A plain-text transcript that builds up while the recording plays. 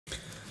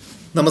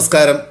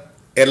നമസ്കാരം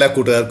എല്ലാ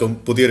കൂട്ടുകാർക്കും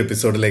പുതിയൊരു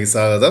എപ്പിസോഡിലേക്ക്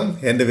സ്വാഗതം.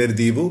 എൻ്റെ പേര്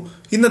ദീപു.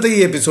 ഇന്നത്തെ ഈ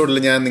എപ്പിസോഡിൽ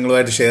ഞാൻ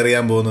നിങ്ങളുമായിട്ട് ഷെയർ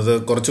ചെയ്യാൻ പോകുന്നത്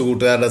കുറച്ച്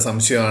കൂട്ടുകാരുടെ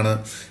സംശയമാണ്.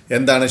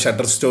 എന്താണ്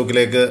ഷട്ടർ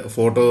സ്റ്റോക്കിലേക്ക്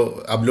ഫോട്ടോ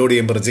അപ്ലോഡ്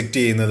ചെയ്യുമ്പോൾ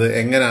റിജക്റ്റ് ചെയ്യുന്നത്,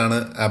 എങ്ങനെയാണ്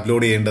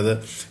അപ്ലോഡ് ചെയ്യേണ്ടത്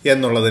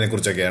എന്നുള്ളതിനെ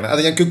കുറിച്ചൊക്കെയാണ്.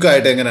 അത് ഞാൻ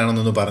ക്വിക്കായിട്ട്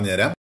എങ്ങനെയാണെന്നൊന്ന്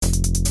പറഞ്ഞുതരാം.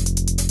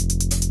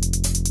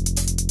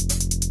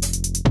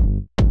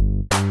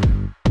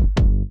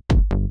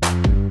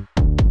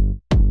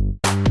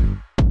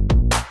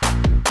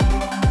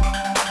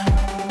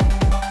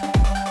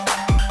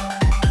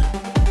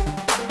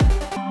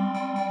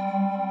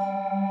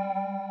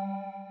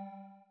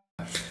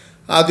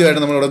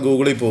 ആദ്യമായിട്ട് നമ്മളിവിടെ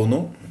ഗൂഗിളിൽ പോകുന്നു.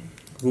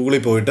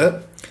 ഗൂഗിളിൽ പോയിട്ട്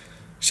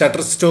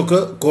ഷട്ടർ സ്റ്റോക്ക്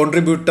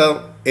കോൺട്രിബ്യൂട്ടർ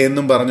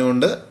എന്നും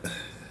പറഞ്ഞുകൊണ്ട്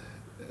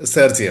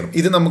സെർച്ച് ചെയ്യണം.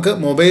 ഇത് നമുക്ക്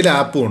മൊബൈൽ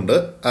ആപ്പും ഉണ്ട്.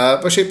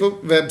 പക്ഷേ ഇപ്പോൾ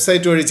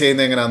വെബ്സൈറ്റ് വഴി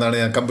ചെയ്യുന്നത് എങ്ങനെയാണെന്നാണ്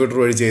ഞാൻ കമ്പ്യൂട്ടർ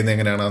വഴി ചെയ്യുന്നത്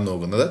എങ്ങനെയാണെന്ന്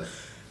നോക്കുന്നത്.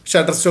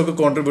 ഷട്ടർ സ്റ്റോക്ക്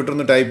കോൺട്രിബ്യൂട്ടർ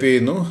എന്ന് ടൈപ്പ്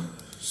ചെയ്യുന്നു,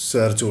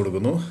 സെർച്ച്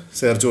കൊടുക്കുന്നു.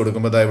 സെർച്ച്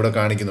കൊടുക്കുമ്പോൾ അതാ ഇവിടെ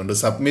കാണിക്കുന്നുണ്ട്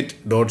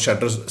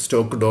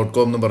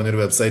submit.shutterstock.com എന്ന്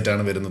പറഞ്ഞൊരു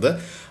വെബ്സൈറ്റാണ് വരുന്നത്.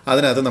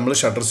 അതിനകത്ത് നമ്മൾ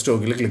ഷട്ടർ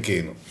സ്റ്റോക്കിൽ ക്ലിക്ക്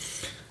ചെയ്യുന്നു.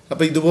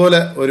 അപ്പോൾ ഇതുപോലെ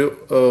ഒരു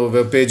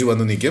വെബ് പേജ്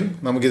വന്ന് നിൽക്കും.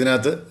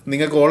 നമുക്കിതിനകത്ത്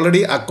നിങ്ങൾക്ക്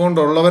ഓൾറെഡി അക്കൗണ്ട്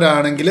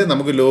ഉള്ളവരാണെങ്കിൽ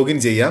നമുക്ക് ലോഗിൻ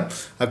ചെയ്യാം.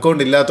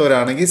 അക്കൗണ്ട്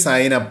ഇല്ലാത്തവരാണെങ്കിൽ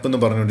സൈൻ അപ്പ് എന്ന്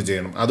പറഞ്ഞുകൊണ്ട്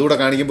ചെയ്യണം. അതുകൂടെ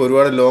കാണിക്കുമ്പോൾ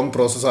ഒരുപാട് ലോങ്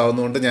പ്രോസസ്സ്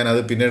ആവുന്നതുകൊണ്ട്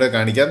ഞാനത് പിന്നീട്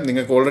കാണിക്കാം.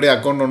 നിങ്ങൾക്ക് ഓൾറെഡി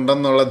അക്കൗണ്ട്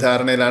ഉണ്ടെന്നുള്ള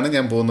ധാരണയിലാണ്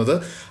ഞാൻ പോകുന്നത്.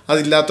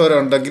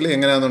 അതില്ലാത്തവരുണ്ടെങ്കിൽ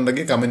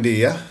എങ്ങനെയാണെന്നുണ്ടെങ്കിൽ കമൻറ്റ്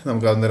ചെയ്യുക,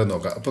 നമുക്ക് അന്നേരം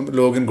നോക്കാം. അപ്പം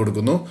ലോഗിൻ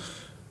കൊടുക്കുന്നു.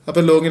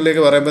 അപ്പം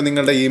ലോഗിനിലേക്ക് പറയുമ്പോൾ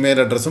നിങ്ങളുടെ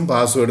ഇമെയിൽ അഡ്രസ്സും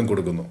പാസ്വേഡും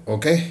കൊടുക്കുന്നു.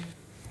 ഓക്കെ,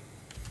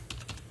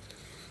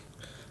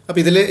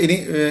 അപ്പോൾ ഇതിൽ ഇനി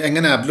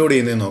എങ്ങനെ അപ്ലോഡ്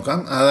ചെയ്യുന്നതെന്ന് നോക്കാം.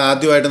 അത്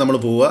ആദ്യമായിട്ട് നമ്മൾ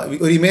പോവുക,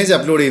 ഒരു ഇമേജ്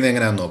അപ്ലോഡ് ചെയ്യുന്നത്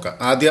എങ്ങനെയാണെന്ന് നോക്കാം.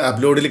 ആദ്യം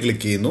അപ്ലോഡിൽ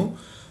ക്ലിക്ക് ചെയ്യുന്നു.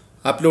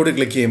 അപ്ലോഡ്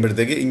ക്ലിക്ക്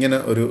ചെയ്യുമ്പോഴത്തേക്ക് ഇങ്ങനെ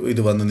ഒരു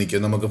ഇത് വന്ന്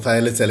നിൽക്കും, നമുക്ക്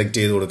ഫയൽ സെലക്ട്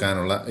ചെയ്ത്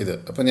കൊടുക്കാനുള്ള ഇത്.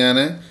 അപ്പോൾ ഞാൻ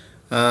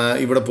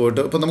ഇവിടെ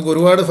പോയിട്ട് ഇപ്പോൾ നമുക്ക്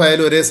ഒരുപാട് ഫയൽ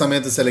ഒരേ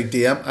സമയത്ത് സെലക്ട്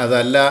ചെയ്യാം,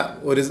 അതല്ല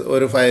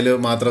ഒരു ഫയൽ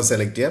മാത്രം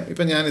സെലക്ട് ചെയ്യാം.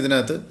 ഇപ്പം ഞാൻ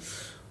ഇതിനകത്ത്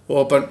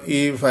ഓപ്പൺ ഈ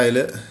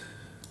ഫയല്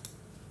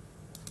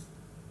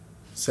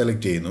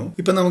സെലക്ട് ചെയ്യുന്നു.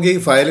 ഇപ്പം നമുക്ക് ഈ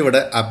ഫയൽ ഇവിടെ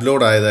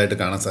അപ്ലോഡ് ആയതായിട്ട്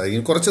കാണാൻ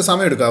സാധിക്കും. കുറച്ച്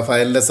സമയം എടുക്കും. ആ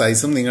ഫയലിൻ്റെ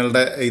സൈസും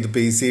നിങ്ങളുടെ ഇത്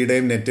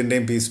PCയുടെയും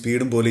നെറ്റിൻ്റെയും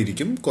സ്പീഡും പോലെ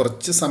ഇരിക്കും.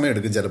 കുറച്ച് സമയം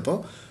എടുക്കും ചിലപ്പോൾ.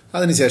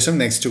 അതിനുശേഷം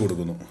നെക്സ്റ്റ്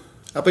കൊടുക്കുന്നു.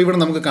 അപ്പോൾ ഇവിടെ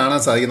നമുക്ക്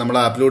കാണാൻ സാധിക്കും നമ്മൾ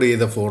അപ്ലോഡ്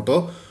ചെയ്ത ഫോട്ടോ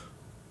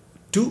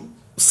ടു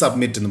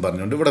സബ്മിറ്റ് എന്ന്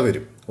പറഞ്ഞുകൊണ്ട് ഇവിടെ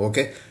വരും.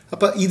 ഓക്കെ,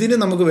 അപ്പോൾ ഇതിന്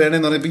നമുക്ക്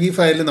വേണമെന്ന് പറയുമ്പോൾ ഈ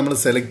ഫയലിൽ നമ്മൾ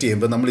സെലക്ട്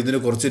ചെയ്യുമ്പോൾ നമ്മൾ ഇതിന്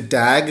കുറച്ച്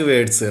ടാഗ്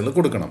വേർഡ്സുകൾ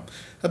കൊടുക്കണം.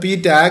 അപ്പോൾ ഈ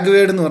ടാഗ്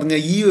വേർഡ് എന്ന്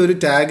പറഞ്ഞാൽ ഈ ഒരു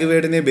ടാഗ്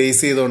വേർഡിനെ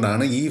ബേസ്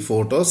ചെയ്തുകൊണ്ടാണ് ഈ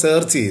ഫോട്ടോ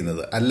സെർച്ച്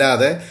ചെയ്യുന്നത്.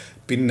 അല്ലാതെ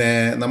പിന്നെ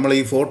നമ്മൾ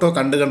ഈ ഫോട്ടോ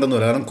കണ്ടെന്ന്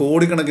പറയാം. കാരണം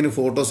കോടിക്കണക്കിന്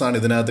ഫോട്ടോസാണ്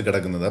ഇതിനകത്ത്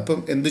കിടക്കുന്നത്. അപ്പം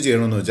എന്ത്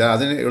ചെയ്യണമെന്ന് വെച്ചാൽ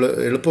അതിന്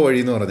എളുപ്പ വഴി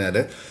എന്ന് പറഞ്ഞാൽ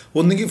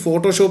ഒന്നുകിൽ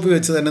ഫോട്ടോഷോപ്പിൽ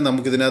വെച്ച് തന്നെ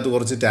നമുക്ക് ഇതിനകത്ത്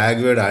കുറച്ച്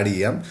ടാഗ് വേർഡ് ആഡ്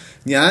ചെയ്യാം.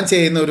 ഞാൻ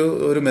ചെയ്യുന്ന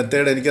ഒരു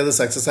മെത്തേഡ്, എനിക്കത്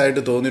സക്സസ്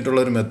ആയിട്ട് തോന്നിയിട്ടുള്ള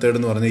ഒരു മെത്തേഡ്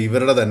എന്ന് പറഞ്ഞാൽ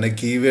ഇവരുടെ തന്നെ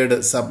കീവേഡ്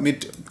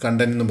സബ്മിറ്റ്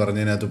കണ്ടന്റ് എന്ന്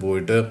പറഞ്ഞതിനകത്ത്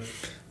പോയിട്ട്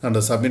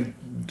കണ്ടോ,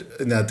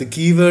 സബ്മിറ്റിനകത്ത്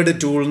കീവേഡ്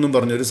ടൂൾ എന്നും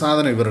പറഞ്ഞൊരു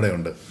സാധനം ഇവരുടെ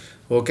ഉണ്ട്.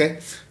 ഓക്കെ,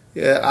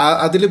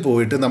 അതിൽ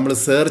പോയിട്ട് നമ്മൾ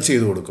സെർച്ച്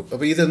ചെയ്ത് കൊടുക്കും.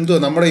 അപ്പോൾ ഇതെന്തുവാ,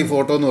 നമ്മുടെ ഈ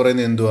ഫോട്ടോ എന്ന്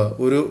പറയുന്നത് എന്തുവാ,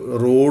 ഒരു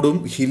റോഡും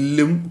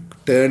ഹില്ലും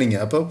ടേണിങ്.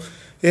 അപ്പം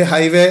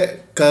ഹൈവേ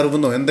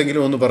കർവെന്നോ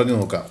എന്തെങ്കിലും ഒന്ന് പറഞ്ഞു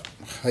നോക്കാം.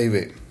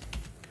 ഹൈവേ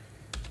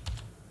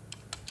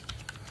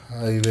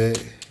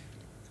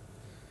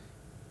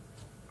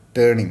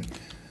ടേണിങ്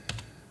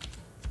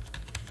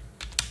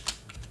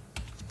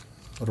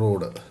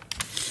റോഡ്,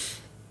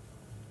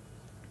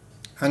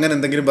 അങ്ങനെ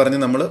എന്തെങ്കിലും പറഞ്ഞ്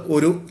നമ്മൾ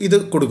ഒരു ഇത്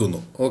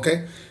കൊടുക്കുന്നു. ഓക്കെ,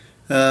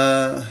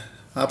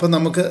 അപ്പം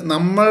നമുക്ക്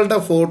നമ്മളുടെ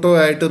ഫോട്ടോ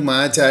ആയിട്ട്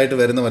മാച്ചായിട്ട്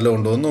വരുന്ന വല്ലതും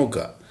ഉണ്ടോ എന്ന്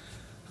നോക്കുക.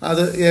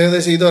 അത്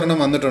ഏകദേശം ഇതൊരെണ്ണം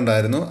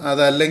വന്നിട്ടുണ്ടായിരുന്നു.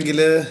 അതല്ലെങ്കിൽ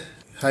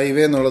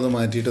ഹൈവേ എന്നുള്ളത്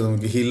മാറ്റിയിട്ട്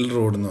നമുക്ക് ഹിൽ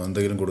റോഡ് എന്നോ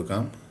എന്തെങ്കിലും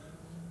കൊടുക്കാം.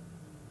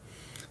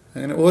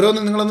 അങ്ങനെ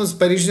ഓരോന്നും നിങ്ങളൊന്ന്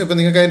പരീക്ഷിച്ചു. അപ്പോൾ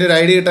നിങ്ങൾക്ക് അതിൻ്റെ ഒരു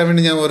ഐഡിയ കിട്ടാൻ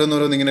വേണ്ടി ഞാൻ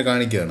ഓരോന്നോരോന്ന് ഇങ്ങനെ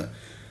കാണിക്കുകയാണ്.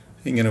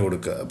 ഇങ്ങനെ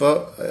കൊടുക്കുക. അപ്പോൾ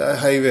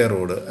ഹൈവേ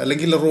റോഡ്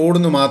അല്ലെങ്കിൽ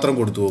റോഡെന്ന് മാത്രം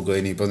കൊടുത്തു നോക്കുക.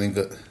 ഇനിയിപ്പോൾ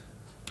നിങ്ങൾക്ക്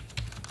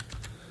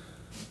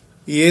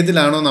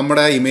ഏതിലാണോ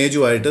നമ്മുടെ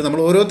ഇമേജുമായിട്ട്, നമ്മൾ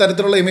ഓരോ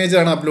തരത്തിലുള്ള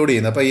ഇമേജാണ് അപ്ലോഡ്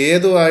ചെയ്യുന്നത്. അപ്പോൾ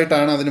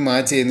ഏതുമായിട്ടാണ് അതിന്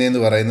മാച്ച്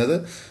ചെയ്യുന്നതെന്ന് പറയുന്നത്.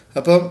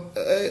 അപ്പം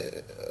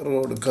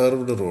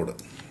കർവ്ഡ് റോഡ്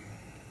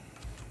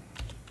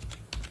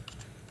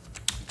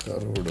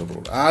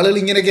ആളുകൾ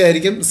ഇങ്ങനെയൊക്കെ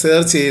ആയിരിക്കും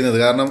സെർച്ച് ചെയ്യുന്നത്.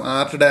 കാരണം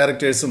ആർട്ട്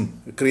ഡയറക്ടേഴ്സും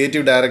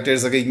ക്രിയേറ്റീവ്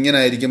ഡയറക്ടേഴ്സൊക്കെ ഇങ്ങനെ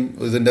ആയിരിക്കും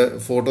ഇതിൻ്റെ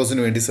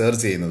ഫോട്ടോസിന് വേണ്ടി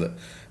സെർച്ച് ചെയ്യുന്നത്.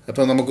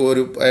 അപ്പോൾ നമുക്ക്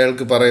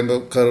അയാൾക്ക് പറയുമ്പോൾ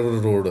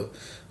കർവ്ഡ് റോഡ്,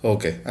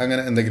 ഓക്കെ,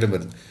 അങ്ങനെ എന്തെങ്കിലും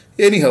വരുന്നു.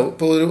 എനിഹൗ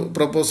ഇപ്പോൾ ഒരു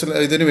പ്രപ്പോസൽ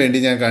ഇതിന് വേണ്ടി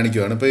ഞാൻ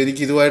കാണിക്കുകയാണ്. ഇപ്പോൾ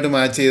എനിക്ക് ഇതുമായിട്ട്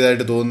മാച്ച്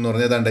ചെയ്തതായിട്ട് തോന്നുന്നു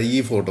പറഞ്ഞാൽ അതാണ്ട് ഈ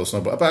ഫോട്ടോസ്.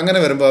 അപ്പോൾ അങ്ങനെ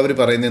വരുമ്പോൾ അവർ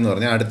പറയുന്നതെന്ന്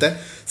പറഞ്ഞാൽ അടുത്ത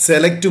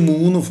select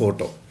 3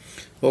 photo.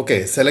 Okay,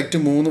 select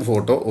 3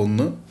 photo,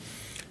 1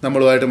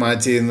 നമ്മളുമായിട്ട്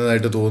മാച്ച്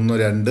ചെയ്യുന്നതായിട്ട് തോന്നുന്നു,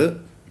 2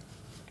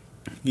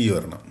 ഈ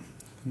ഒരെണ്ണം,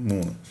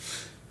 3.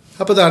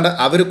 അപ്പോൾ അതാണ്ട്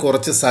അവർ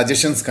കുറച്ച്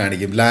സജഷൻസ്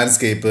കാണിക്കും.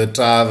 ലാൻഡ്സ്കേപ്പ്,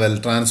 ട്രാവൽ,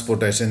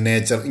 ട്രാൻസ്പോർട്ടേഷൻ,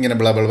 നേച്ചർ, ഇങ്ങനെ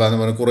ബ്ലബിൾ എന്ന്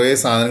പറഞ്ഞ് കുറേ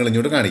സാധനങ്ങൾ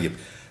ഇങ്ങോട്ട് കാണിക്കും.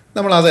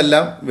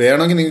 നമ്മളതെല്ലാം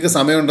വേണമെങ്കിൽ നിങ്ങൾക്ക്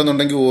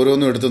സമയമുണ്ടെന്നുണ്ടെങ്കിൽ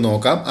ഓരോന്നും എടുത്ത്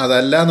നോക്കാം.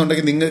 അതല്ല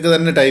എന്നുണ്ടെങ്കിൽ നിങ്ങൾക്ക്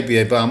തന്നെ ടൈപ്പ്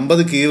ചെയ്യാം. ഇപ്പോൾ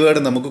 50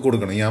 കീവേഡ് നമുക്ക്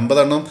കൊടുക്കണം. ഈ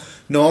 50 എണ്ണം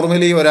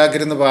നോർമലി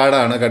ഒരാൾക്കിരുന്ന്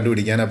പാടാണ്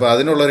കണ്ടുപിടിക്കാൻ. അപ്പോൾ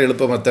അതിനുള്ളൊരു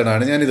എളുപ്പ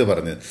മെത്തേഡാണ് ഞാനിത്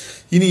പറഞ്ഞത്.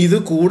 ഇനി ഇത്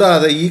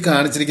കൂടാതെ ഈ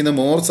കാണിച്ചിരിക്കുന്ന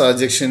മോർ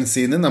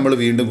സജഷൻസിൽ നിന്ന് നമ്മൾ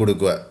വീണ്ടും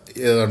കൊടുക്കുക.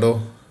 കണ്ടോ,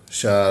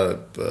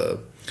 sharp,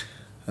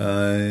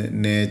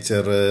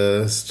 nature,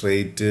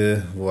 straight,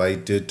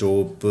 white,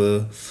 top,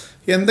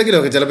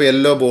 എന്തെങ്കിലുമൊക്കെ. ചിലപ്പോൾ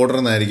യെല്ലോ ബോർഡർ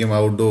എന്നായിരിക്കും.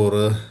 Outdoor,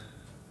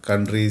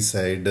 country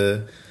side,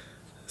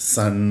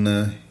 sun,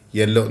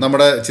 yellow,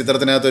 നമ്മുടെ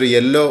ചിത്രത്തിനകത്തൊരു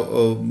യെല്ലോ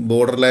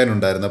ബോർഡർ ലൈൻ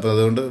ഉണ്ടായിരുന്നു. അപ്പോൾ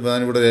അതുകൊണ്ട്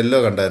ഞാനിവിടെ ഒരു യെല്ലോ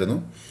കണ്ടായിരുന്നു.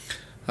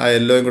 ആ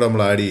യെല്ലോയും കൂടെ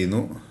നമ്മൾ ആഡ്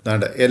ചെയ്യുന്നു.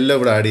 അതാണ്ട് യെല്ലോ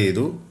ഇവിടെ ആഡ്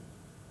ചെയ്തു.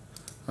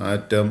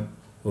 Atom,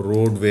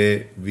 road way,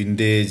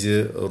 vintage,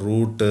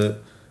 root,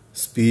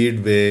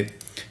 speed വേ,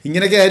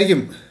 ഇങ്ങനെയൊക്കെ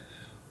ആയിരിക്കും.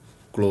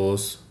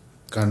 Close,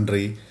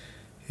 country,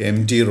 M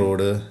T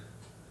road,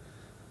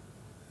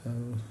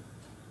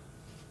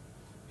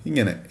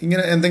 ഇങ്ങനെ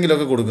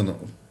എന്തെങ്കിലുമൊക്കെ കൊടുക്കുന്നു.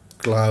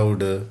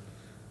 Cloud,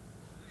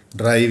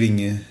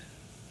 driving,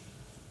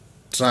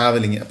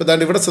 travelling. അപ്പോൾ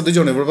ഇതാണ്ട് ഇവിടെ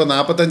ശ്രദ്ധിച്ചോണം, ഇവിടെ ഇപ്പോൾ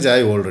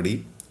 45 ഓൾറെഡി.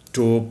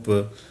 ടോപ്പ്,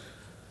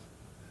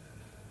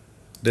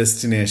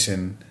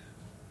 ഡെസ്റ്റിനേഷൻ,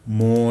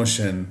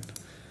 മോഷൻ,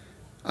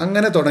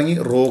 അങ്ങനെ തുടങ്ങി.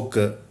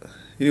 റോക്ക്,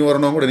 ഇനി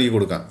ഒരെണ്ണം കൂടെ എനിക്ക്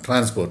കൊടുക്കാം,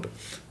 ട്രാൻസ്പോർട്ട്.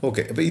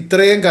 ഓക്കെ, അപ്പോൾ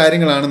ഇത്രയും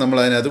കാര്യങ്ങളാണ് നമ്മൾ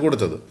അതിനകത്ത്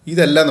കൊടുത്തത്.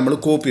 ഇതെല്ലാം നമ്മൾ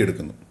കോപ്പി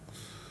എടുക്കുന്നു.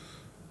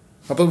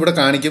 അപ്പോൾ ഇവിടെ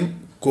കാണിക്കും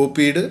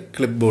കോപ്പീഡ്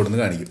ക്ലിപ്പ് ബോർഡിൽ നിന്ന്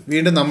കാണിക്കും.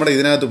 വീണ്ടും നമ്മുടെ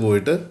ഇതിനകത്ത്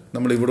പോയിട്ട്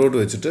നമ്മൾ ഇവിടോട്ട്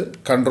വെച്ചിട്ട്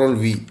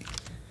Ctrl+V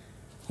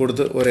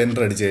കൊടുത്ത് ഒരു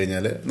എൻ്റർ അടിച്ചു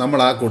കഴിഞ്ഞാൽ നമ്മൾ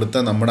ആ കൊടുത്ത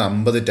നമ്മുടെ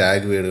 50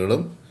 ടാഗ്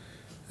വേർഡുകളും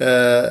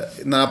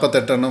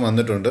 48 എണ്ണം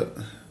വന്നിട്ടുണ്ട്.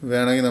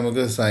 വേണമെങ്കിൽ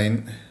നമുക്ക് സൈൻ,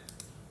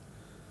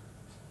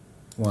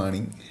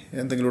 വാണിംഗ്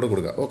എന്തെങ്കിലും കൂടെ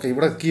കൊടുക്കാം. ഓക്കെ,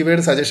 ഇവിടെ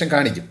കീവേഡ് സജഷൻ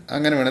കാണിക്കും,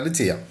 അങ്ങനെ വേണമെങ്കിൽ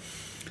ചെയ്യാം.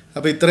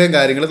 അപ്പോൾ ഇത്രയും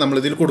കാര്യങ്ങൾ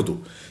നമ്മളിതിൽ കൊടുത്തു.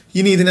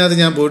 ഇനി ഇതിനകത്ത്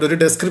ഞാൻ പോയിട്ട് ഒരു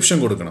ഡെസ്ക്രിപ്ഷൻ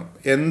കൊടുക്കണം,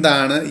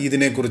 എന്താണ്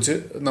ഇതിനെക്കുറിച്ച്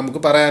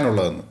നമുക്ക്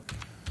പറയാനുള്ളതെന്ന്.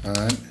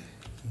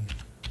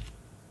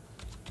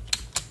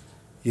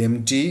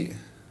 empty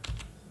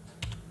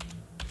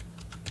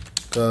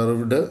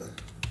curved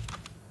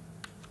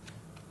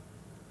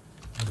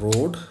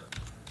road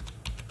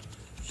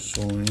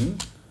showing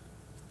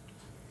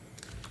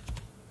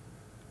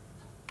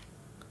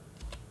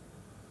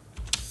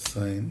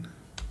sign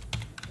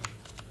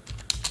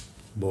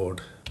board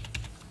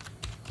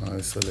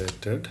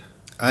isolated.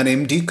 An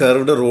empty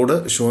curved road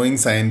showing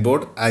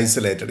signboard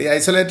isolated. ഈ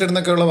ഐസൊലേറ്റഡ്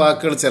എന്നൊക്കെയുള്ള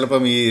വാക്കുകൾ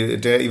ചിലപ്പം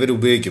ഇവർ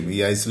ഉപയോഗിക്കും, ഈ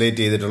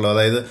ഐസൊലേറ്റ് ചെയ്തിട്ടുള്ള,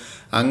 അതായത്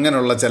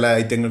അങ്ങനെയുള്ള ചില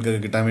ഐറ്റങ്ങൾക്ക്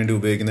കിട്ടാൻ വേണ്ടി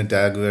ഉപയോഗിക്കുന്ന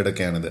ടാഗ്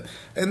വേർഡൊക്കെയാണിത്.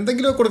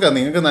 എന്തെങ്കിലും കൊടുക്കാം,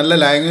 നിങ്ങൾക്ക് നല്ല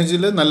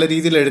ലാംഗ്വേജിൽ നല്ല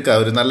രീതിയിൽ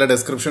എടുക്കാം, ഒരു നല്ല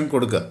ഡെസ്ക്രിപ്ഷൻ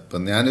കൊടുക്കുക.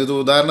 ഇപ്പം ഞാനിത്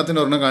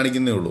ഉദാഹരണത്തിന് ഒരെണ്ണം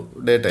കാണിക്കുന്നേ ഉള്ളൂ,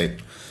 ഡേ ടൈം.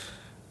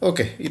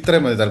 ഓക്കെ,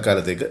 ഇത്രയും മതി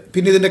തൽക്കാലത്തേക്ക്.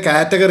 പിന്നെ ഇതിൻ്റെ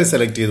കാറ്റഗറി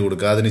സെലക്ട് ചെയ്ത്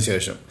കൊടുക്കുക.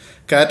 അതിനുശേഷം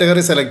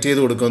കാറ്റഗറി സെലക്ട് ചെയ്ത്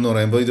കൊടുക്കുക എന്ന്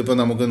പറയുമ്പോൾ ഇതിപ്പോൾ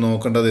നമുക്ക്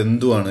നോക്കേണ്ടത്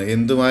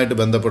എന്തുമായിട്ട്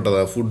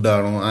ബന്ധപ്പെട്ടതാണ്.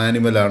 ഫുഡാണോ,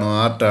 ആനിമലാണോ,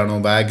 ആർട്ടാണോ,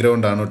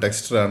 ബാക്ക്ഗ്രൗണ്ട് ആണോ,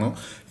 ടെക്സ്റ്ററാണോ,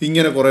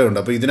 ഇങ്ങനെ കുറേ ഉണ്ട്.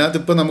 അപ്പോൾ ഇതിനകത്ത്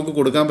ഇപ്പോൾ നമുക്ക്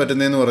കൊടുക്കാൻ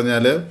പറ്റുന്നതെന്ന്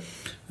പറഞ്ഞാൽ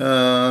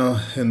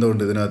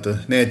എന്തുകൊണ്ട് ഇതിനകത്ത്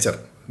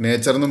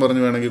നേച്ചർ എന്ന്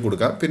പറഞ്ഞ് വേണമെങ്കിൽ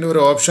കൊടുക്കാം. പിന്നെ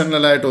ഒരു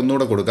ഓപ്ഷണലായിട്ട്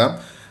ഒന്നുകൂടെ കൊടുക്കാം.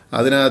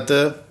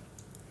 അതിനകത്ത്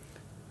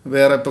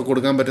വേറെ ഇപ്പോൾ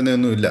കൊടുക്കാൻ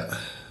പറ്റുന്നതൊന്നുമില്ല.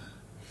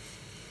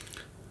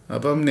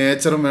 അപ്പം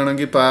നേച്ചറും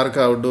വേണമെങ്കിൽ പാർക്ക്,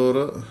 ഔട്ട്ഡോർ,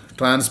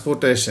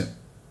 ട്രാൻസ്പോർട്ടേഷൻ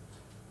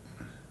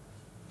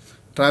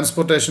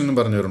എന്ന്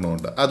പറഞ്ഞു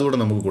വരണമുണ്ട്, അതുകൂടെ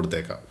നമുക്ക്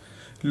കൊടുത്തേക്കാം.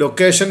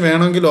 ലൊക്കേഷൻ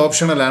വേണമെങ്കിൽ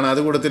ഓപ്ഷണലാണ്,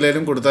 അത്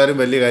കൊടുത്താലും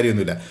വലിയ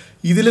കാര്യമൊന്നുമില്ല.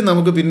 ഇതിൽ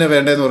നമുക്ക് പിന്നെ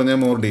വേണ്ടതെന്ന് പറഞ്ഞാൽ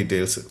മോർ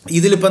ഡീറ്റെയിൽസ്.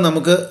 ഇതിലിപ്പം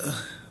നമുക്ക്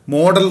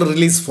മോഡൽ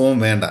റിലീസ് ഫോം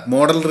വേണ്ട.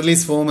 മോഡൽ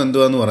റിലീസ് ഫോം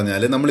എന്തുവാന്ന്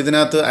പറഞ്ഞാൽ നമ്മൾ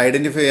ഇതിനകത്ത്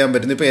ഐഡൻറ്റിഫൈ ചെയ്യാൻ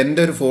പറ്റുന്നത്, ഇപ്പോൾ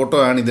എൻ്റെ ഒരു ഫോട്ടോ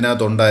ആണ്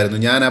ഇതിനകത്ത് ഉണ്ടായിരുന്നു,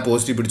 ഞാൻ ആ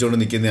പോസ്റ്റ് പിടിച്ചുകൊണ്ട്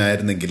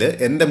നിൽക്കുന്നതായിരുന്നെങ്കിൽ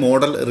എൻ്റെ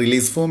മോഡൽ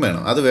റിലീസ് ഫോം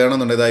വേണം. അത്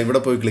വേണമെന്നുണ്ടെങ്കിൽ ഇവിടെ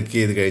പോയി ക്ലിക്ക്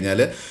ചെയ്ത് കഴിഞ്ഞാൽ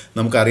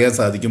നമുക്കറിയാൻ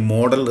സാധിക്കും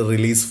മോഡൽ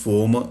റിലീസ്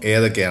ഫോം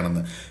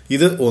ഏതൊക്കെയാണെന്ന്.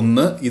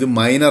 ഇത്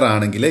മൈനർ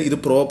ആണെങ്കിൽ ഇത്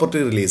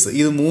പ്രോപ്പർട്ടി റിലീസ്.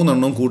 ഇത് 3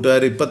 എണ്ണം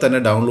കൂട്ടുകാർ ഇപ്പം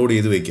തന്നെ ഡൗൺലോഡ്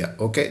ചെയ്ത് വയ്ക്കുക.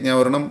 ഓക്കെ, ഞാൻ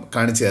ഒരെണ്ണം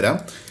കാണിച്ചു തരാം.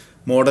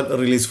 മോഡൽ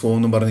റിലീസ് ഫോം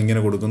എന്ന് പറഞ്ഞ്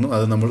ഇങ്ങനെ കൊടുക്കുന്നു.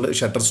 അത് നമ്മൾ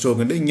ഷട്ടർ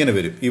സ്റ്റോക്കിൻ്റെ ഇങ്ങനെ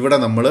വരും. ഇവിടെ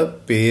നമ്മൾ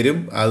പേരും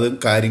അതും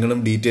കാര്യങ്ങളും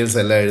ഡീറ്റെയിൽസ്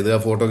എല്ലാം എഴുതുക,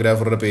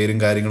 ഫോട്ടോഗ്രാഫറുടെ പേരും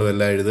കാര്യങ്ങളും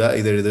എല്ലാം എഴുതുക.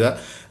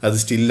 അത്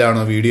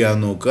സ്റ്റില്ലാണോ വീഡിയോ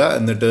ആണെന്ന് നോക്കുക.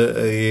 എന്നിട്ട്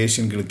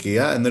ഏഷ്യൻ ക്ലിക്ക്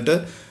ചെയ്യുക. എന്നിട്ട്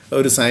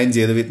ഒരു സൈൻ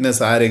ചെയ്ത്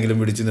വിറ്റ്നസ് ആരെങ്കിലും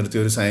പിടിച്ച് നിർത്തി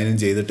ഒരു സൈനും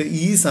ചെയ്തിട്ട്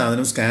ഈ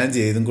സാധനം സ്കാൻ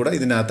ചെയ്തും കൂടെ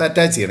ഇതിനകത്ത്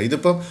അറ്റാച്ച് ചെയ്യണം.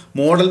 ഇതിപ്പം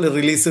മോഡൽ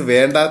റിലീസ്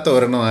വേണ്ടാത്ത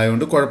ഒരെണ്ണം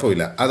ആയതുകൊണ്ട്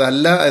കുഴപ്പമില്ല.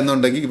 അതല്ല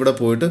എന്നുണ്ടെങ്കിൽ ഇവിടെ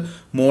പോയിട്ട്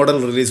മോഡൽ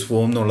റിലീസ്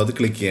ഫോം എന്നുള്ളത്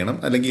ക്ലിക്ക് ചെയ്യണം.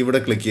 അല്ലെങ്കിൽ ഇവിടെ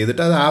ക്ലിക്ക്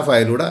ചെയ്തിട്ട് അത് ആ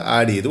ഫയലൂടെ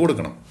ആഡ് ചെയ്ത്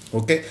കൊടുക്കണം.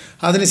 ഓക്കെ,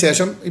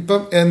 അതിനുശേഷം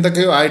ഇപ്പം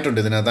എന്തൊക്കെയോ ആയിട്ടുണ്ട്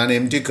ഇതിനകത്താണ്.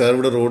 Empty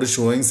curved road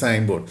showing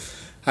sign board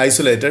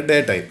isolated day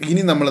time.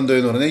 ഇനി നമ്മൾ എന്തോ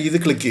എന്ന് പറഞ്ഞാൽ ഇത്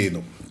ക്ലിക്ക്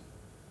ചെയ്യുന്നു.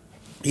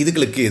 ഇത്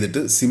ക്ലിക്ക്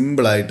ചെയ്തിട്ട്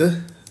സിമ്പിളായിട്ട്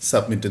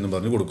സബ്മിറ്റ് എന്ന്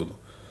പറഞ്ഞ് കൊടുക്കുന്നു.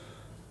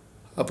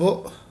 അപ്പോൾ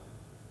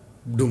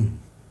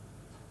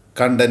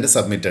കണ്ടൻറ്റ്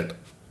സബ്മിറ്റഡ്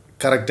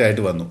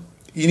കറക്റ്റായിട്ട് വന്നു.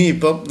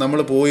 ഇനിയിപ്പം നമ്മൾ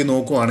പോയി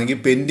നോക്കുവാണെങ്കിൽ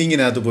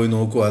പെൻഡിങ്ങിനകത്ത് പോയി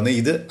നോക്കുവാണെങ്കിൽ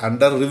ഇത്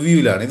അണ്ടർ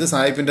റിവ്യൂവിലാണ്. ഇത്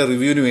സായിപ്പിൻ്റെ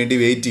റിവ്യൂവിന് വേണ്ടി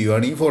വെയിറ്റ്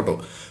ചെയ്യുവാണ് ഈ ഫോട്ടോ.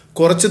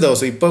 കുറച്ച്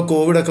ദിവസം ഇപ്പോൾ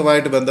കോവിഡൊക്കെ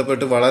ആയിട്ട്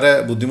ബന്ധപ്പെട്ട് വളരെ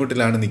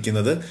ബുദ്ധിമുട്ടിലാണ്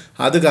നിൽക്കുന്നത്.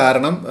 അത്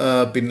കാരണം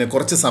പിന്നെ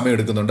കുറച്ച് സമയം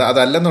എടുക്കുന്നുണ്ട്.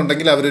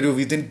 അതല്ലെന്നുണ്ടെങ്കിൽ അവരൊരു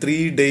വിത്തിൻ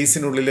 3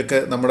 ഡേയ്സിനുള്ളിലൊക്കെ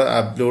നമ്മുടെ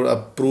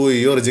അപ്രൂവ്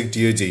ചെയ്യുകയോ റിജക്റ്റ്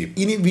ചെയ്യുകയോ ചെയ്യും.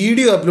 ഇനി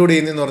വീഡിയോ അപ്ലോഡ്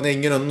ചെയ്യുന്നതെന്ന് പറഞ്ഞാൽ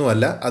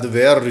ഇങ്ങനെയൊന്നുമല്ല, അത്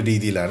വേറൊരു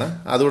രീതിയിലാണ്.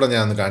 അതുകൂടെ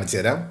ഞാൻ ഒന്ന് കാണിച്ചു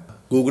തരാം.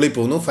 ഗൂഗിളിൽ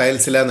പോകുന്നു,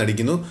 ഫയൽസില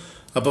നടിക്കുന്നു.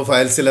 അപ്പോൾ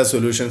ഫയൽസില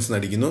സൊല്യൂഷൻസ്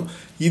നടിക്കുന്നു.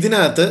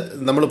 ഇതിനകത്ത്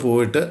നമ്മൾ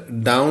പോയിട്ട്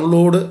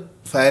ഡൗൺലോഡ്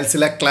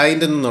ഫയൽസില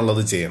ക്ലയൻറ്റ്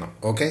എന്നുള്ളത് ചെയ്യണം.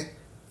 ഓക്കെ,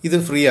 ഇത്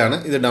ഫ്രീ ആണ്.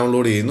 ഇത്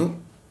ഡൗൺലോഡ് ചെയ്യുന്നു.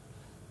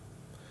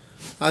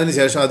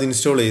 അതിനുശേഷം അത്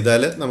ഇൻസ്റ്റാൾ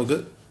ചെയ്താൽ നമുക്ക്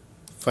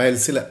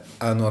ഫയൽസില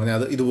എന്ന് പറഞ്ഞാൽ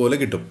അത് ഇതുപോലെ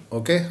കിട്ടും.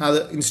 ഓക്കെ, അത്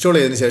ഇൻസ്റ്റാൾ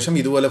ചെയ്തതിന് ശേഷം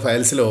ഇതുപോലെ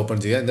ഫയൽസില ഓപ്പൺ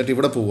ചെയ്യുക. എന്നിട്ട്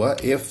ഇവിടെ പോവുക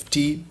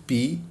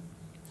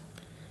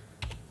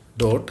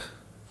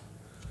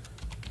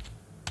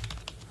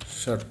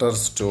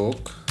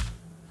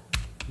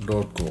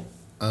ftp.shutterstock.com.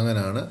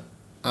 അങ്ങനെയാണ്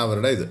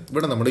അവരുടെ ഇത്.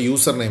 ഇവിടെ നമ്മുടെ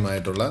യൂസർ നെയിം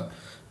ആയിട്ടുള്ള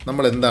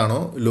നമ്മൾ എന്താണോ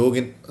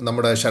ലോഗിൻ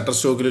നമ്മുടെ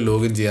ഷട്ടർസ്റ്റോക്കിൽ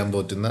ലോഗിൻ ചെയ്യാൻ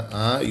പറ്റുന്ന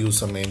ആ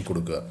യൂസർ നെയിം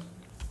കൊടുക്കുക.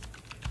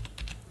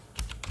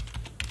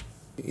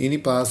 ഇനി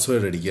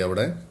പാസ്വേഡ് അടിക്കുക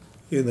അവിടെ,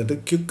 എന്നിട്ട്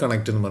ക്വിക്ക്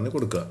കണക്റ്റ് എന്ന് പറഞ്ഞ്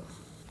കൊടുക്കുക.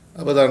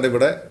 അപ്പോൾ അതാണ്ട്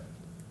ഇവിടെ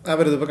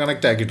അവരിതിപ്പോൾ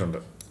കണക്റ്റ് ആക്കിയിട്ടുണ്ട്.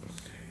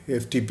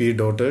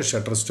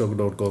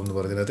 ftp.shutterstock.com എന്ന്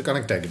പറഞ്ഞതിനകത്ത്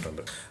കണക്റ്റ്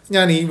ആക്കിയിട്ടുണ്ട്.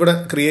 ഞാൻ ഇവിടെ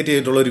ക്രിയേറ്റ്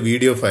ചെയ്തിട്ടുള്ള ഒരു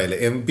വീഡിയോ ഫയൽ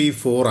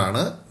MP4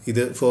 ആണ്.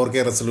 ഇത്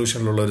 4K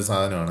റെസൊല്യൂഷനിലുള്ള ഒരു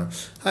സാധനമാണ്.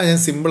 ഞാൻ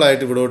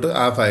സിമ്പിളായിട്ട് ഇവിടോട്ട്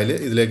ആ ഫയൽ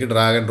ഇതിലേക്ക്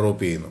ഡ്രാഗ് ആൻഡ്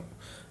ഡ്രോപ്പ് ചെയ്യുന്നു.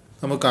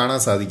 നമുക്ക്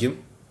കാണാൻ സാധിക്കും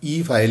ഈ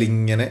ഫയൽ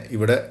ഇങ്ങനെ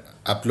ഇവിടെ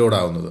അപ്ലോഡ്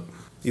ആവുന്നത്.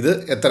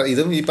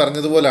 ഇതും ഈ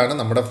പറഞ്ഞതുപോലെയാണ്.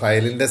 നമ്മുടെ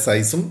ഫയലിൻ്റെ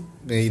സൈസും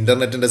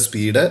ഇൻ്റർനെറ്റിൻ്റെ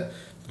സ്പീഡ്,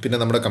 പിന്നെ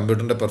നമ്മുടെ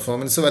കമ്പ്യൂട്ടറിൻ്റെ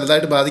പെർഫോമൻസ്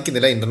വലുതായിട്ട്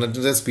ബാധിക്കുന്നില്ല.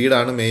 ഇൻ്റർനെറ്റിൻ്റെ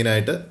സ്പീഡാണ്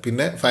മെയിനായിട്ട്,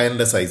 പിന്നെ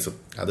ഫയലിൻ്റെ സൈസും.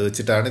 അത്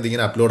വെച്ചിട്ടാണ്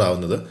ഇതിങ്ങനെ അപ്ലോഡ്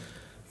ആവുന്നത്.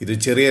 ഇത്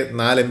ചെറിയ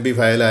 4 MB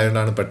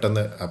ഫയലായതുകൊണ്ടാണ്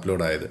പെട്ടെന്ന്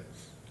അപ്ലോഡ് ആയത്.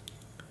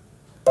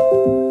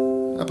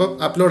 അപ്പം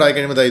അപ്ലോഡ് ആയി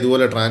കഴിയുമ്പോൾ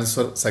ഇതുപോലെ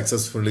ട്രാൻസ്ഫർ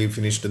സക്സസ്ഫുള്ളി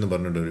ഫിനിഷ്ഡ് എന്ന്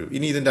പറഞ്ഞിട്ട് വരും.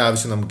 ഇനി ഇതിൻ്റെ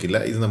ആവശ്യം നമുക്കില്ല.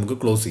 ഇത് നമുക്ക്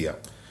ക്ലോസ് ചെയ്യാം.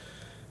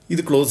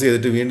 ഇത് ക്ലോസ്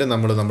ചെയ്തിട്ട് വീണ്ടും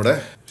നമ്മൾ നമ്മുടെ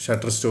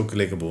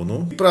ഷട്ടർസ്റ്റോക്കിലേക്ക് പോകുന്നു.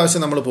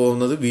 ഇപ്രാവശ്യം നമ്മൾ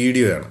പോകുന്നത്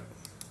വീഡിയോയാണ്.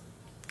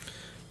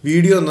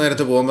 വീഡിയോ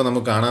നേരത്തെ പോകുമ്പോൾ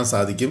നമുക്ക് കാണാൻ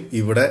സാധിക്കും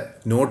ഇവിടെ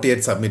നോട്ട്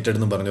യെറ്റ് സബ്മിറ്റഡ്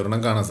എന്ന്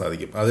പറഞ്ഞൊരെണ്ണം കാണാൻ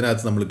സാധിക്കും.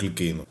 അതിനകത്ത് നമ്മൾ ക്ലിക്ക്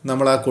ചെയ്യുന്നു.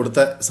 നമ്മൾ ആ കൊടുത്ത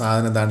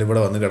സാധനം താണ്ട്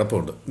ഇവിടെ വന്ന്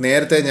കിടപ്പുണ്ട്.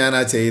 നേരത്തെ ഞാൻ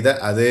ആ ചെയ്ത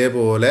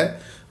അതേപോലെ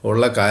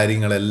ഉള്ള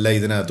കാര്യങ്ങളെല്ലാം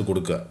ഇതിനകത്ത്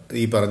കൊടുക്കുക.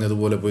 ഈ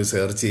പറഞ്ഞതുപോലെ പോയി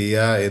സെർച്ച്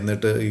ചെയ്യുക,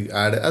 എന്നിട്ട്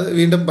ആഡ്, അത്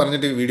വീണ്ടും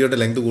പറഞ്ഞിട്ട് വീഡിയോയുടെ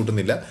ലെങ്ത്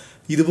കൂട്ടുന്നില്ല,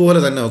 ഇതുപോലെ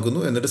തന്നെ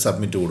നോക്കുന്നു, എന്നിട്ട്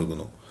സബ്മിറ്റ്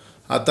കൊടുക്കുന്നു.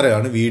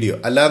 അത്രയാണ് വീഡിയോ.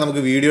 അല്ലാതെ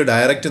നമുക്ക് വീഡിയോ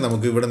ഡയറക്റ്റ്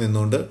നമുക്ക് ഇവിടെ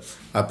നിന്നുകൊണ്ട്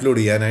അപ്ലോഡ്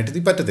ചെയ്യാനായിട്ട് ഇത്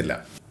പറ്റത്തില്ല.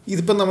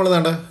 ഇതിപ്പം നമ്മൾ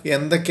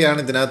എന്തൊക്കെയാണ്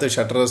ഇതിനകത്ത്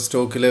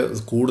ഷട്ടർസ്റ്റോക്കിൽ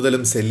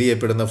കൂടുതലും സെല്ല്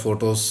ചെയ്യപ്പെടുന്ന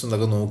ഫോട്ടോസ്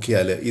എന്നൊക്കെ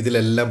നോക്കിയാൽ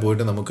ഇതിലെല്ലാം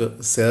പോയിട്ട് നമുക്ക്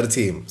സെർച്ച്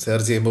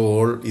ചെയ്യുമ്പോൾ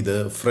ഓൾ ഇത്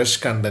ഫ്രഷ്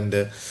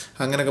കണ്ടൻറ്റ്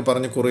അങ്ങനെയൊക്കെ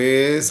പറഞ്ഞ് കുറേ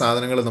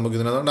സാധനങ്ങൾ നമുക്ക്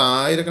ഇതിനകത്ത്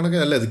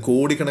ആയിരക്കണക്കിനല്ല, ഇത്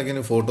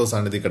കോടിക്കണക്കിന്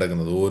ഫോട്ടോസാണ് ഇതിൽ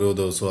കിടക്കുന്നത്. ഓരോ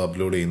ദിവസവും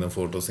അപ്ലോഡ് ചെയ്യുന്ന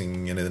ഫോട്ടോസ്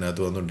ഇങ്ങനെ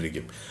ഇതിനകത്ത്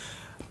വന്നുകൊണ്ടിരിക്കും.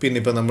 പിന്നെ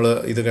ഇപ്പം നമ്മൾ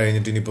ഇത്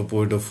കഴിഞ്ഞിട്ട് ഇനിയിപ്പോൾ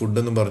പോയിട്ട്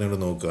ഫുഡെന്നും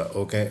പറഞ്ഞുകൊണ്ട് നോക്കുക.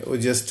 ഓക്കെ,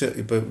 ജസ്റ്റ്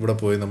ഇപ്പോൾ ഇവിടെ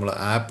പോയി നമ്മൾ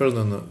ആപ്പിളിൽ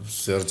നിന്ന്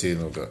സെർച്ച്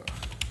ചെയ്ത് നോക്കുക.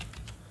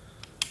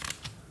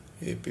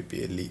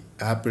 APPLE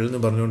ആപ്പിൾ എന്ന്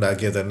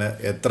പറഞ്ഞുകൊണ്ടാക്കിയാൽ തന്നെ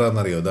എത്ര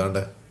എന്നറിയോ?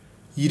 അതാണ്ട്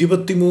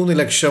 23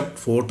 ലക്ഷം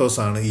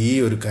ഫോട്ടോസാണ് ഈ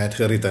ഒരു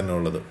കാറ്റഗറി തന്നെ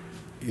ഉള്ളത്.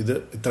 ഇത്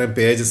ഇത്രയും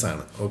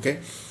പേജസാണ്. ഓക്കെ,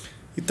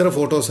 ഇത്ര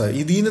ഫോട്ടോസാണ്.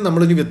 ഇതിൽ നിന്ന്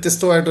നമ്മളിനി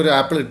വ്യത്യസ്തമായിട്ടൊരു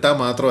ആപ്പിൾ ഇട്ടാൽ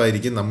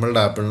മാത്രമായിരിക്കും നമ്മളുടെ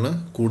ആപ്പിളിന്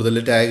കൂടുതൽ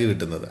ടാഗ്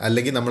കിട്ടുന്നത്.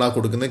 അല്ലെങ്കിൽ നമ്മൾ ആ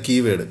കൊടുക്കുന്ന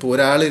കീവേഡ്. ഇപ്പോൾ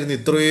ഒരാളിരുന്ന്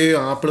ഇത്രയോ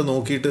ആപ്പിൾ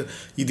നോക്കിയിട്ട്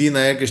ഇതിൽ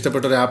നിന്ന് അയാൾക്ക്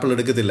ഇഷ്ടപ്പെട്ട ഒരു ആപ്പിൾ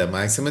എടുക്കത്തില്ല.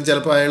 മാക്സിമം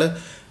ചിലപ്പോൾ അയാൾ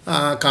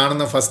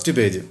കാണുന്ന ഫസ്റ്റ്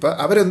പേജ്. ഇപ്പം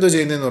അവരെന്തോ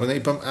ചെയ്യുന്നതെന്ന് പറഞ്ഞാൽ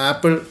ഇപ്പം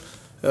apple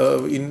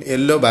in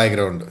yellow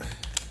background,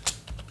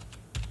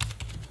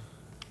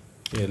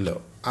 yellow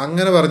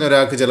അങ്ങനെ പറഞ്ഞ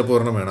ഒരാൾക്ക് ചിലപ്പോൾ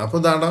ഒരെണ്ണം വേണം. അപ്പോൾ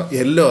ഇതാണ്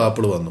യെല്ലോ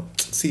ആപ്പിൾ വന്നു.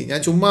 ഞാൻ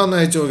ചുമ്മാ ഒന്ന്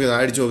അടിച്ചു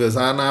നോക്കിയത്.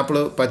 സാധാരണ ആപ്പിൾ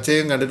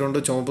പച്ചയും കണ്ടിട്ടുണ്ട്,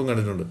 ചുവപ്പും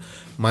കണ്ടിട്ടുണ്ട്,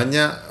 മഞ്ഞ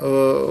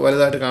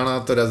വലുതായിട്ട്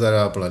കാണാത്തൊരു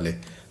ആപ്പിളല്ലേ.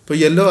 ഇപ്പോൾ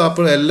യെല്ലോ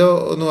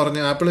എന്ന്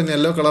പറഞ്ഞ ആപ്പിളിന്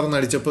യെല്ലോ കളർന്ന്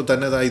അടിച്ചപ്പോൾ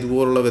തന്നെ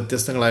ഇതുപോലുള്ള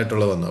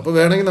വ്യത്യസ്തങ്ങളായിട്ടുള്ള വന്നു. അപ്പോൾ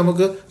വേണമെങ്കിൽ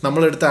നമുക്ക്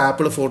നമ്മളെടുത്ത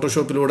ആപ്പിൾ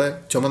ഫോട്ടോഷോപ്പിലൂടെ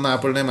ചുമന്ന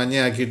ആപ്പിളിനെ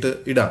മഞ്ഞയാക്കിയിട്ട്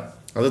ഇടാം.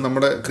 അത്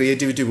നമ്മുടെ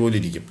ക്രിയേറ്റിവിറ്റി പോലെ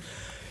ഇരിക്കും.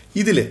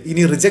 ഇതിൽ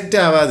ഇനി റിജക്റ്റ്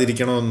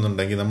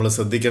ആവാതിരിക്കണമെന്നുണ്ടെങ്കിൽ നമ്മൾ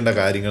ശ്രദ്ധിക്കേണ്ട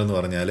കാര്യങ്ങൾ എന്ന്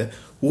പറഞ്ഞാൽ,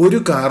 ഒരു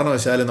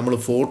കാരണവശാലും നമ്മൾ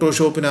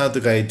ഫോട്ടോഷോപ്പിനകത്ത്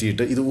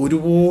കയറ്റിയിട്ട് ഇത്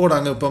ഒരുപാട്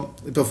അങ്ങ്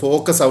ഇപ്പോൾ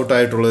ഫോക്കസ്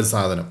ഔട്ടായിട്ടുള്ളൊരു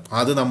സാധനം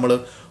അത് നമ്മൾ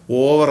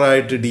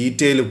ഓവറായിട്ട്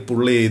ഡീറ്റെയിൽ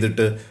പുള്ള്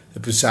ചെയ്തിട്ട്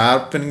ഇപ്പോൾ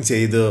ഷാർപ്പനിങ്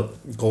ചെയ്ത്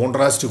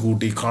കോൺട്രാസ്റ്റ്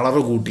കൂട്ടി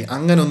കളറ് കൂട്ടി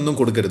അങ്ങനെയൊന്നും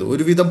കൊടുക്കരുത്.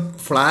 ഒരുവിധം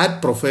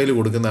ഫ്ലാറ്റ് പ്രൊഫൈൽ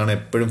കൊടുക്കുന്നതാണ്,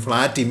 എപ്പോഴും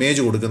ഫ്ലാറ്റ്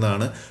ഇമേജ്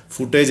കൊടുക്കുന്നതാണ്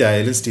ഫുട്ടേജ്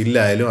ആയാലും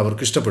സ്റ്റില്ലായാലും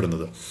അവർക്ക്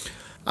ഇഷ്ടപ്പെടുന്നത്.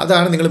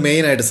 അതാണ് നിങ്ങൾ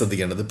മെയിനായിട്ട്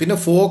ശ്രദ്ധിക്കേണ്ടത്. പിന്നെ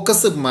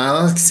ഫോക്കസ്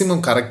മാക്സിമം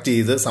കറക്റ്റ്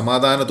ചെയ്ത്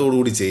സമാധാനത്തോടു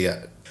കൂടി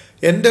ചെയ്യുക.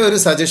 എൻ്റെ ഒരു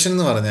സജഷൻ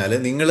എന്ന് പറഞ്ഞാൽ,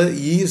 നിങ്ങൾ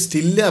ഈ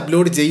സ്റ്റില്ല്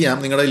അപ്ലോഡ് ചെയ്യാം.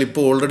 നിങ്ങളുടെ കയ്യിൽ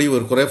ഇപ്പോൾ ഓൾറെഡി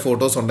കുറേ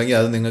ഫോട്ടോസ് ഉണ്ടെങ്കിൽ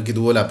അത് നിങ്ങൾക്ക്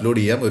ഇതുപോലെ അപ്ലോഡ്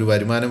ചെയ്യാം, ഒരു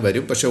വരുമാനം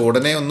വരും. പക്ഷേ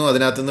ഉടനെ ഒന്നും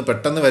അതിനകത്ത് നിന്ന്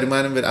പെട്ടെന്ന്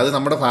വരുമാനം വരും. അത്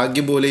നമ്മുടെ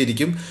ഭാഗ്യം പോലെ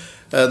ഇരിക്കും,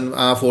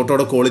 ആ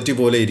ഫോട്ടോയുടെ ക്വാളിറ്റി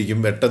പോലെ ഇരിക്കും.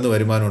 പെട്ടെന്ന്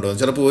വരുമാനം ഉണ്ടാകും.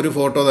 ചിലപ്പോൾ ഒരു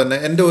ഫോട്ടോ തന്നെ,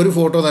 എൻ്റെ ഒരു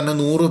ഫോട്ടോ തന്നെ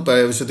 100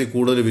 പ്രാവശ്യത്തിൽ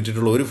കൂടുതൽ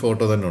വിറ്റിട്ടുള്ള ഒരു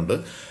ഫോട്ടോ തന്നെ ഉണ്ട്.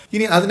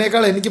 ഇനി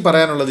അതിനേക്കാൾ എനിക്ക്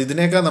പറയാനുള്ളത്,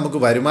 ഇതിനേക്കാൾ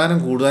നമുക്ക് വരുമാനം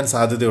കൂടാൻ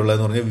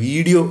സാധ്യതയുള്ളതെന്ന് പറഞ്ഞാൽ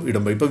വീഡിയോ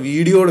ഇടുമ്പോൾ. ഇപ്പോൾ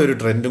വീഡിയോയുടെ ഒരു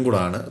ട്രെൻഡും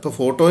കൂടാണ്. ഇപ്പോൾ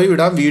ഫോട്ടോയും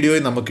ഇടാം,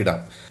 വീഡിയോയും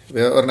നമുക്കിടാം.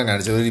 ഒരെണ്ണം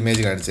കാണിച്ചു, ഒരു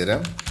ഇമേജ് കാണിച്ചു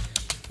തരാം.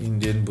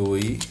 Indian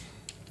boy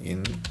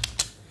in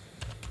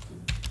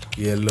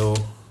yellow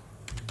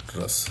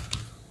dress.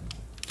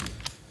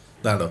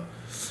 ഇതാണോ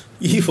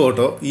ഈ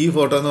ഫോട്ടോ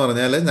എന്ന്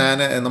പറഞ്ഞാൽ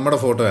നമ്മുടെ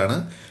ഫോട്ടോയാണ്.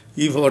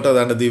 ഈ ഫോട്ടോ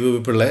ഏതാണ്ട് ദീപു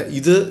പിള്ളേ.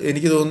 ഇത്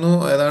എനിക്ക് തോന്നുന്നു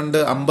ഏതാണ്ട്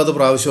 50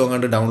 പ്രാവശ്യം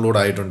അങ്ങാണ്ട് ഡൗൺലോഡ്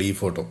ആയിട്ടുണ്ട് ഈ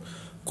ഫോട്ടോ.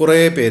 കുറേ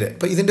പേര്.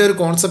 അപ്പോൾ ഇതിൻ്റെ ഒരു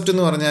കോൺസെപ്റ്റ്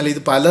എന്ന് പറഞ്ഞാൽ ഇത്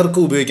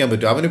പലർക്കും ഉപയോഗിക്കാൻ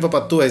പറ്റും. അവനിപ്പോൾ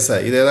 10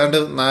 വയസ്സായി. ഇത് ഏതാണ്ട്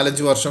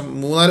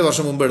 3-4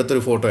 വർഷം മുമ്പ്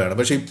എടുത്തൊരു ഫോട്ടോയാണ്.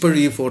 പക്ഷേ ഇപ്പോഴും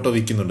ഈ ഫോട്ടോ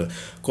വിൽക്കുന്നുണ്ട്.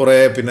 കുറേ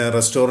പിന്നെ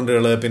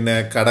റെസ്റ്റോറൻറ്റുകൾ, പിന്നെ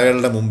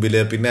കടകളുടെ മുമ്പിൽ,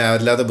 പിന്നെ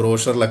അല്ലാതെ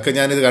ബ്രോഷറിലൊക്കെ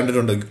ഞാനിത്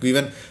കണ്ടിട്ടുണ്ട്.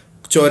 ഈവൻ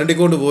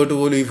ചുരണ്ടിക്കൊണ്ട് പോയിട്ട്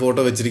പോലും ഈ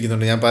ഫോട്ടോ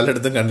വെച്ചിരിക്കുന്നുണ്ട്. ഞാൻ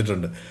പലയിടത്തും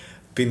കണ്ടിട്ടുണ്ട്.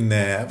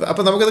 പിന്നെ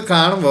അപ്പോൾ നമുക്കത്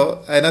കാണുമ്പോൾ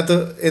അതിനകത്ത്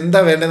എന്താ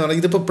വേണ്ടതെന്ന്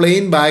പറഞ്ഞാൽ, ഇതിപ്പോൾ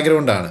പ്ലെയിൻ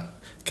ബാക്ക്ഗ്രൗണ്ടാണ്.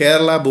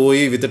 കേരള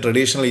ബോയ് വിത്ത്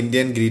ട്രഡീഷണൽ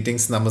ഇന്ത്യൻ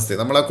ഗ്രീറ്റിംഗ്സ് നമസ്തേ.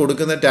 നമ്മൾ ആ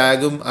കൊടുക്കുന്ന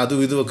ടാഗും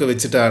അതും ഇതുമൊക്കെ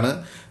വെച്ചിട്ടാണ്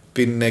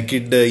പിന്നെ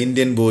kid,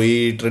 Indian boy,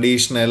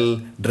 traditional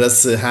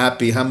dress,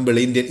 happy, humble,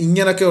 Indian,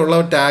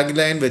 ഇങ്ങനെയൊക്കെയുള്ള ടാഗ്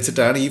ലൈൻ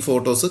വെച്ചിട്ടാണ് ഈ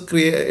ഫോട്ടോസ്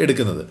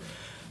എടുക്കുന്നത്.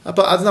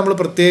 അപ്പോൾ അത് നമ്മൾ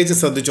പ്രത്യേകിച്ച്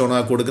ശ്രദ്ധിച്ചോണം.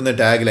 ആ കൊടുക്കുന്ന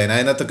ടാഗ് ലൈൻ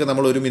അതിനകത്തൊക്കെ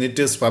നമ്മൾ 1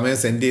 മിനിറ്റ് സമയം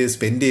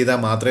സ്പെൻഡ് ചെയ്താൽ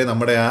മാത്രമേ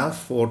നമ്മുടെ ആ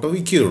ഫോട്ടോ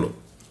വിൽക്കുകയുള്ളൂ.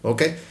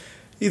 ഓക്കെ,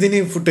 ഇതിനി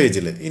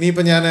ഫുട്ടേജിൽ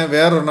ഇനിയിപ്പോൾ ഞാൻ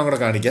വേറൊരെണ്ണം കൂടെ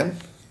കാണിക്കാം.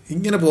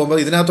 ഇങ്ങനെ പോകുമ്പോൾ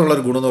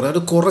ഇതിനകത്തുള്ളൊരു ഗുണം എന്ന്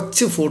പറഞ്ഞാൽ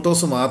കുറച്ച്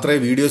ഫോട്ടോസ് മാത്രമേ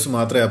വീഡിയോസ്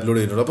മാത്രമേ അപ്ലോഡ്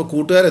ചെയ്യുന്നുള്ളൂ. അപ്പോൾ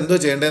കൂട്ടുകാർ എന്തോ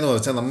ചെയ്യേണ്ടതെന്ന്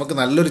വെച്ചാൽ നമുക്ക്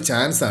നല്ലൊരു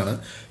ചാൻസാണ്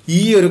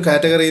ഈ ഒരു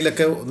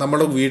കാറ്റഗറിയിലൊക്കെ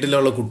നമ്മുടെ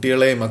വീട്ടിലുള്ള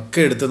കുട്ടികളെയും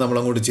ഒക്കെ എടുത്ത്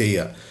നമ്മളങ്ങോട്ട്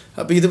ചെയ്യുക.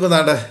 അപ്പോൾ ഇതിപ്പോൾ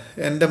നാട്ടെ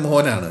എൻ്റെ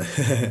മോനാണ്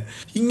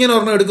ഇങ്ങനെ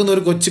ഒരെണ്ണം എടുക്കുന്ന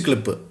ഒരു കൊച്ചു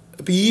ക്ലിപ്പ്.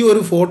 അപ്പോൾ ഈ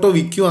ഒരു ഫോട്ടോ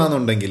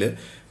വിൽക്കുകയാണെന്നുണ്ടെങ്കിൽ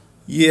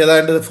ഈ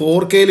ഏതാണ്ട്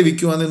 4K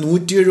വിൽക്കുകയാണെങ്കിൽ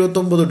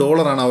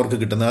 $179 അവർക്ക്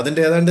കിട്ടുന്നത്.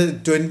 അതിൻ്റെ ഏതാണ്ട്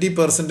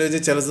 20%,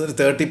 ചില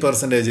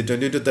 30%,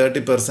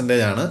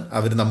 20-30% ആണ്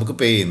അവർ നമുക്ക്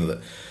പേ ചെയ്യുന്നത്.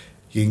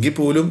 എങ്കിൽ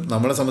പോലും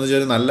നമ്മളെ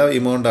സംബന്ധിച്ചൊരു നല്ല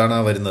എമൗണ്ടാണ്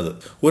വരുന്നത്.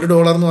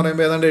 $1 എന്ന്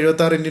പറയുമ്പോൾ ഏതാണ്ട്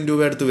 76 ഇന്ത്യൻ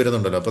രൂപ അടുത്ത്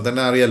വരുന്നുണ്ടല്ലോ. അപ്പോൾ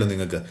തന്നെ അറിയാമല്ലോ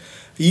നിങ്ങൾക്ക്.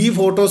 ഈ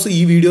ഫോട്ടോസ്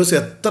ഈ വീഡിയോസ്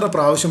എത്ര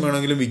പ്രാവശ്യം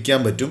വേണമെങ്കിലും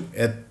വിൽക്കാൻ പറ്റും,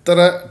 എത്ര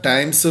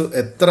ടൈംസ്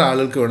എത്ര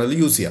ആളുകൾക്ക്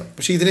വേണമെങ്കിലും യൂസ് ചെയ്യാം.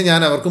 പക്ഷേ ഇതിന്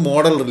ഞാൻ അവർക്ക്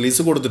മോഡൽ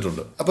റിലീസ്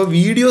കൊടുത്തിട്ടുണ്ട്. അപ്പോൾ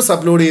വീഡിയോസ്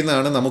അപ്ലോഡ്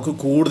ചെയ്യുന്നതാണ് നമുക്ക്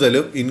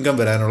കൂടുതലും ഇൻകം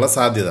വരാനുള്ള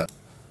സാധ്യത.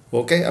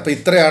 ഓക്കെ, അപ്പോൾ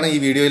ഇത്രയാണ് ഈ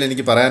വീഡിയോയിൽ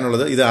എനിക്ക്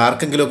പറയാനുള്ളത്. ഇത്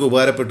ആർക്കെങ്കിലുമൊക്കെ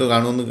ഉപകാരപ്പെട്ടു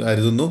കാണുമെന്ന്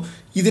കരുതുന്നു.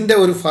 ഇതിൻ്റെ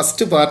ഒരു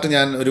ഫസ്റ്റ് പാർട്ട്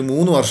ഞാൻ ഒരു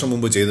 3 വർഷം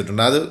മുമ്പ്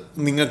ചെയ്തിട്ടുണ്ട്. അത്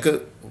നിങ്ങൾക്ക്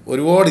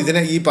ഒരുപാട്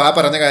ഈ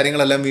പറഞ്ഞ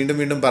കാര്യങ്ങളെല്ലാം വീണ്ടും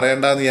വീണ്ടും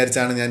പറയണ്ടെന്ന്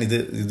വിചാരിച്ചാണ് ഞാൻ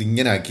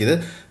ഇതിങ്ങനെ ആക്കിയത്.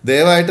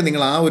 ദയവായിട്ട്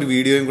നിങ്ങൾ ആ ഒരു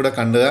വീഡിയോയും കൂടെ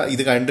കാണുക.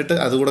 ഇത് കണ്ടിട്ട്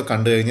അതുകൂടെ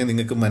കണ്ടു കഴിഞ്ഞാൽ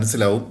നിങ്ങൾക്ക്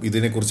മനസ്സിലാവും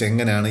ഇതിനെക്കുറിച്ച്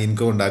എങ്ങനെയാണ്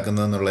ഇൻകം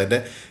ഉണ്ടാക്കുന്നത് എന്നുള്ളതിൻ്റെ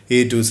A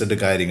to Z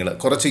കാര്യങ്ങൾ.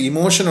 കുറച്ച്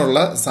ഇമോഷനുള്ള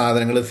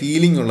സാധനങ്ങൾ,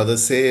 ഫീലിംഗ് ഉള്ളത്,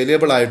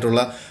 സെയിലബിൾ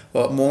ആയിട്ടുള്ള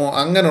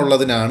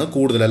അങ്ങനെയുള്ളതിനാണ്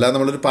കൂടുതൽ. അല്ലാതെ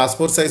നമ്മളൊരു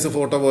പാസ്പോർട്ട് സൈസ്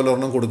ഫോട്ടോ പോലെ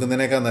ഒരെണ്ണം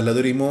കൊടുക്കുന്നതിനേക്കാൾ നല്ലത്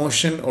ഒരു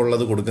ഇമോഷൻ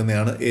ഉള്ളത്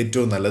കൊടുക്കുന്നതാണ്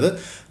ഏറ്റവും നല്ലത്.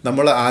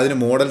 നമ്മൾ അതിന്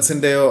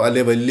മോഡൽസിൻ്റെയോ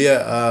അല്ലെ വലിയ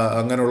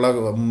അങ്ങനെയുള്ള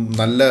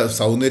നല്ല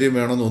സൗന്ദര്യം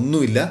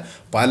വേണമെന്നൊന്നുമില്ല.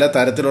 പല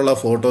തരത്തിലുള്ള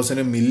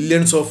ഫോട്ടോസിന്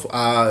മില്യൺസ് ഓഫ്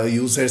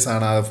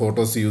യൂസേഴ്സാണ് ആ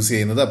ഫോട്ടോസ് യൂസ്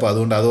ചെയ്യുന്നത്. അപ്പോൾ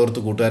അതുകൊണ്ട് അതോർത്ത്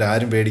കൂട്ടുകാർ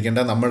ആരും പേടിക്കേണ്ട.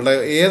 നമ്മളുടെ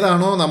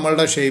ഏതാണോ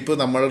നമ്മളുടെ ഷേപ്പ്,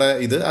 നമ്മളുടെ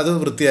അത്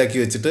വൃത്തിയാക്കി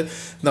വെച്ചിട്ട്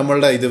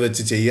നമ്മളുടെ ഇത്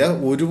വെച്ച് ചെയ്യുക.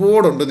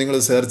 ഒരുപാടുണ്ട്, നിങ്ങൾ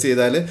സെർച്ച്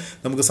ചെയ്താൽ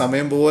നമുക്ക്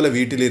സമയം പോലെ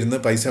വീട്ടിലിരുന്ന്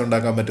പൈസ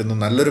ഉണ്ടാക്കാൻ പറ്റുന്ന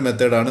നല്ലൊരു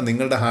മെത്തേഡാണ്.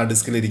 നിങ്ങളുടെ ഹാർഡ്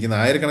ഡിസ്കിൽ ഇരിക്കുന്ന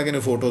ആയിരക്കണക്കിന്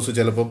ഫോട്ടോസ്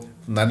ചിലപ്പം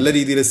നല്ല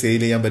രീതിയിൽ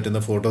സെയിൽ ചെയ്യാൻ പറ്റുന്ന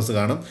ഫോട്ടോസ്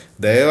കാണും.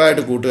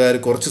 ദയവായിട്ട് കൂട്ടുകാർ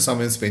കുറച്ച്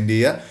സമയം സ്പെൻഡ്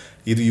ചെയ്യുക,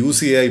 ഇത്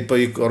യൂസ് ചെയ്യുക. ഇപ്പോൾ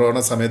ഈ കൊറോണ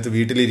സമയത്ത്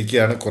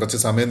വീട്ടിലിരിക്കുകയാണ്, കുറച്ച്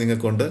സമയം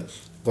നിങ്ങൾക്കുണ്ട്.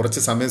 കുറച്ച്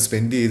സമയം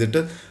സ്പെൻഡ്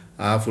ചെയ്തിട്ട്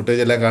ആ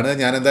ഫുട്ടേജ് എല്ലാം കാണുക.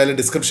 ഞാൻ എന്തായാലും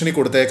ഡിസ്ക്രിപ്ഷനിൽ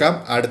കൊടുത്തേക്കാം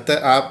അടുത്ത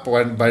ആ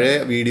പഴയ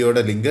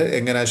വീഡിയോയുടെ ലിങ്ക്,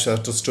 എങ്ങനെ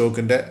ഷർട്ട്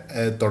സ്റ്റോക്കിൻ്റെ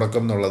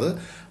തുടക്കം എന്നുള്ളത്.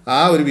 ആ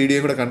ഒരു വീഡിയോ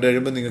കൂടെ കണ്ടു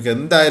കഴിയുമ്പോൾ നിങ്ങൾക്ക്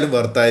എന്തായാലും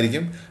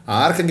വർത്തായിരിക്കും.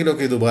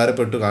 ആർക്കെങ്കിലുമൊക്കെ ഇത്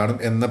ഉപകാരപ്പെട്ടു കാണും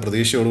എന്ന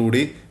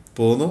പ്രതീക്ഷയോടുകൂടി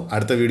പോകുന്നു.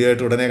 അടുത്ത വീഡിയോ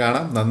ആയിട്ട് ഉടനെ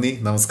കാണാം. നന്ദി,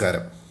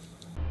 നമസ്കാരം.